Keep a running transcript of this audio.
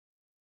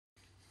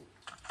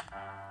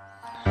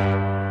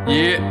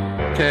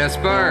Yeah,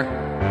 Kasper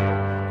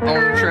on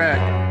the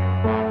track.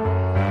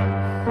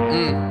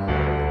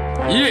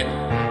 Yeah.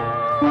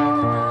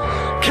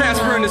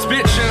 Kasper in this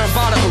bitch and I'm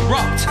about to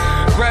erupt.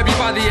 Grab you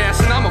by the ass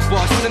and I'ma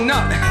bust a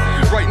nut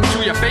right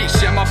into your face,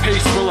 yeah, my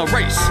pace will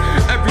erase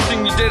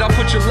everything you did. I'll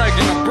put your leg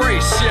in a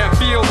brace, yeah,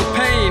 feel the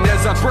pain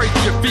as I break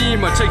your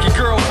femur. Take your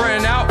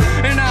girlfriend out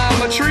and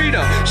I'ma treat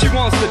her. She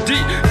wants the D,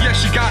 yeah,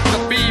 she got the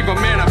fever.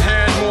 Man, I've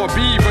had more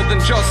beaver than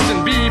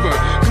Justin Bieber.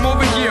 Come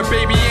over here,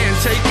 baby, and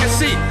take a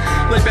seat.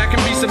 Lay back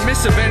and be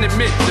submissive and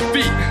admit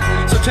defeat.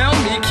 So tell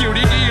me,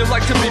 cutie, do you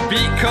like to be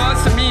beat?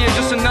 Cause to me it's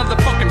just another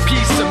fucking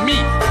piece of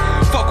meat.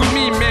 Fuck with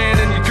me, man,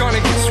 and you're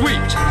gonna get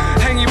sweeped.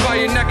 Hang you by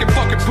your neck and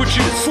fucking put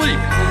you to sleep.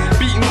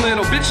 Beating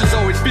little bitches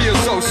always feel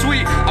so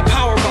sweet. I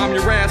power bomb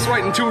your ass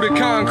right into the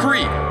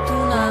concrete.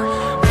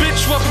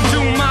 Bitch, welcome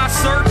to my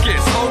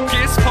circus.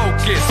 Hocus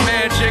pocus,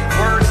 magic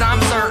words, I'm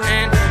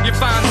certain you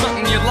find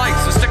something you like,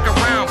 so stick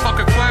around.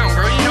 Fuck a clown,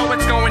 girl, you know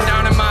what's going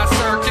down in my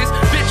circus.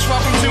 Bitch,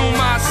 welcome to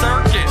my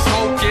circus.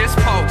 Hocus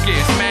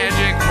pocus,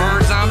 magic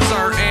words, I'm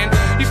certain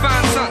you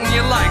find something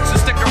you like, so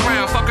stick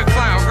around. Fuck a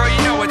clown, girl,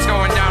 you know what's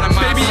going down in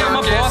my circus. Baby, I'm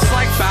a boss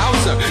like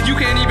Bowser. You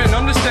can't even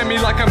understand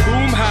me like I'm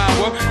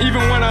Boomhauer.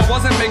 Even when I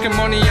wasn't making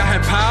money, I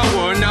had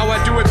power. Now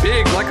I do it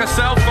big like a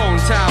cell phone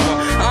tower.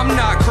 I'm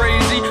not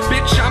crazy,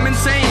 bitch, I'm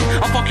insane.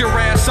 I'll fuck your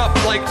ass up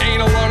like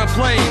anal on a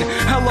plane.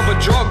 Hell of a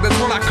drug, that's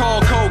what I call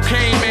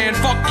cocaine, man.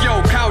 Fuck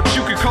yo couch,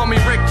 you could call me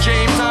Rick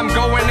James. I'm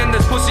going in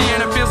this pussy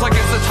and it feels like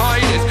it's the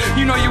tightest.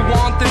 You know you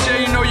want this, yeah,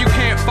 you know you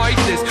can't fight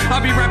this.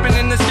 I'll be rapping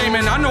in this game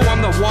and I know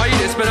I'm the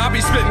whitest, but I'll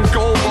be spitting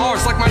gold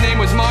bars like my name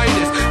was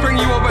Midas. Bring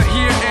you over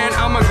here and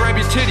I'ma grab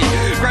your titty,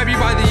 grab you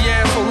by the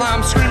ass while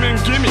I'm screaming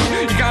gimme.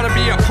 You gotta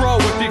be a pro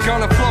if you're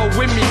gonna flow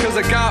with me, cause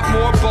I got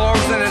more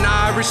bars than an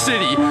Irish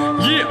city.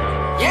 Yeah,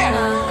 yeah.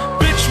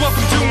 Bitch,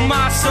 welcome to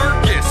my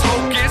circus.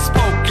 Hocus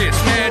pocus,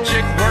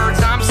 magic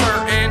words, I'm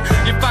certain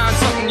you find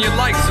something you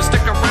like, so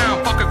stick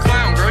around. Fuck a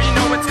clown, girl, you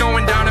know what's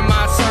going down in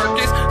my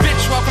circus.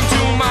 Bitch, welcome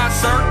to my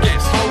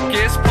circus.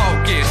 Hocus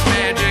pocus,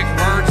 magic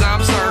words,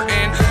 I'm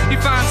certain you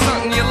find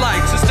something you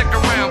like, so stick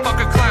around. Fuck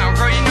a clown,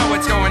 girl, you know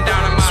what's going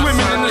down in my circus.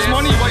 Swimming in this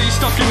money while you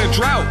stuck in a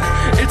drought.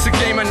 It's a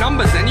game of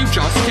numbers and you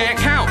just can't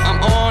count.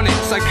 I'm on it,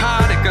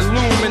 psychotic,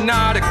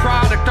 illuminatic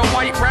product, a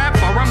white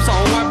rapper, I'm so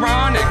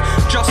ironic.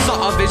 Just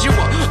saw a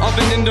visual of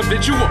an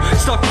individual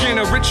stuck in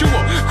a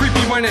ritual.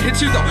 Creepy when it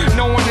hits you though,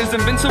 no one is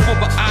invincible,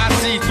 but I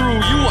see through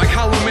you like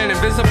Hollow Man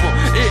invisible.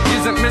 It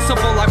isn't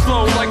missable, I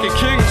flow like a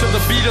king to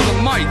the beat of the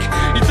mic.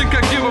 You think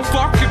I give a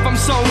fuck if I'm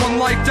so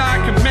unliked? I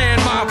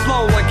command my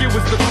flow like it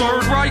was the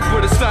Third Reich,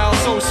 with a style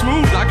so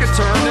smooth I could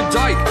turn the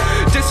dike.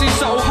 Dissing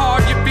so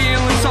hard, you're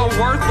feeling so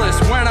worthless.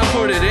 When I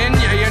put it in,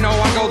 yeah, you know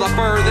I go the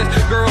furthest.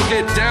 Girl,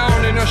 get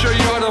down and I'll show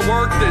you how to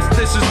work this.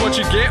 This is what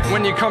you get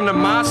when you come to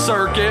my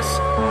circus.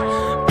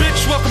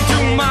 Bitch, welcome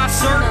to my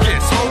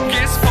circus.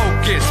 Hocus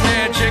pocus,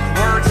 magic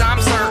words,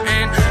 I'm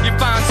certain you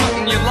find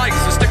something you like,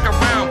 so stick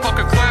around. Fuck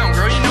a clown,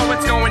 girl, you know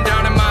what's going down